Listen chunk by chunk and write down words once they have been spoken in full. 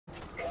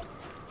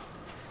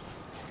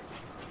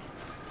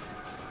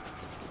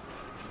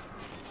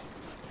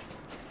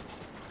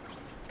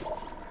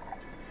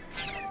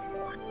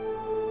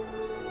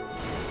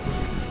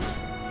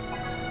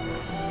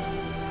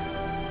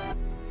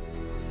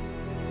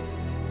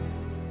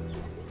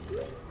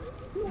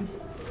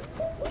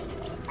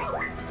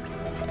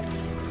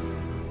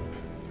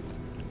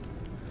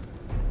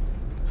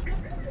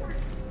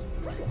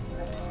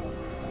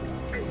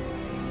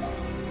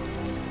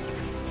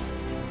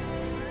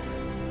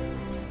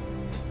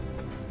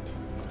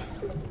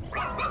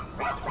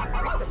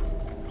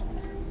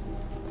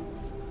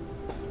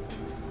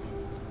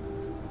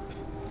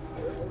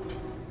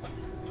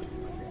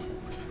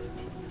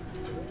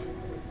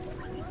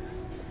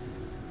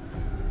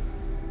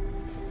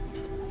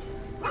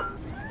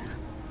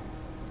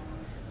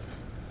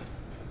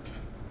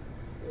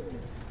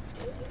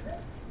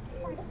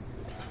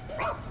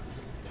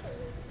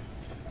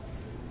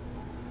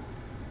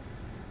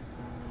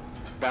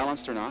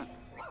Balanced or not,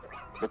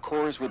 the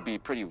cores would be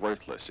pretty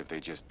worthless if they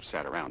just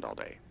sat around all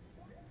day.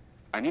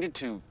 I needed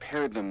to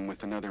pair them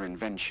with another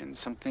invention,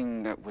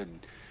 something that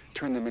would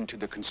turn them into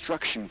the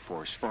construction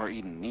force Far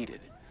Eden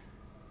needed.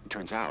 It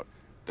turns out,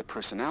 the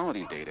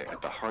personality data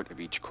at the heart of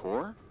each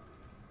core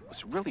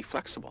was really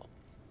flexible.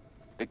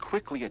 They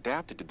quickly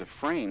adapted to the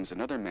frames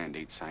another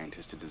Mandate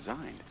scientist had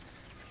designed.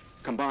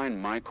 Combine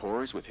my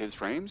cores with his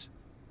frames,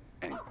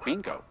 and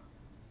bingo.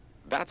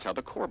 That's how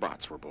the core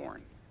bots were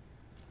born.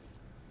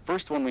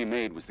 First one we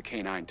made was the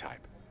K9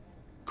 type.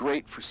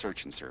 Great for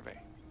search and survey.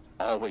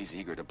 Always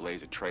eager to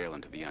blaze a trail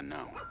into the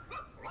unknown.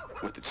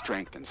 With its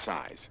strength and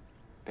size,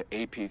 the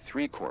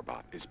AP3 core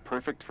bot is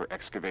perfect for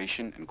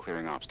excavation and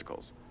clearing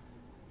obstacles.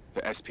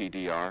 The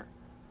SPDR,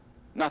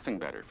 nothing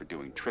better for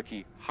doing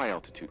tricky,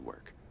 high-altitude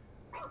work.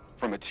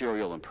 For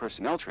material and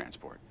personnel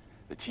transport,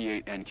 the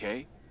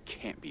T8NK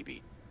can't be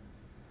beat.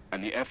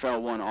 And the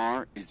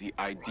FL1R is the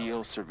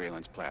ideal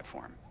surveillance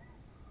platform.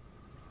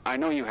 I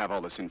know you have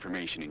all this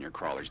information in your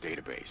crawler's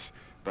database,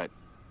 but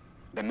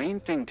the main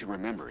thing to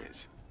remember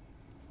is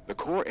the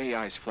core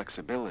AI's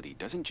flexibility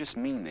doesn't just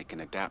mean they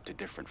can adapt to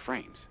different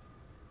frames.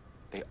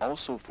 They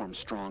also form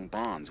strong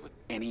bonds with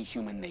any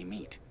human they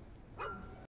meet.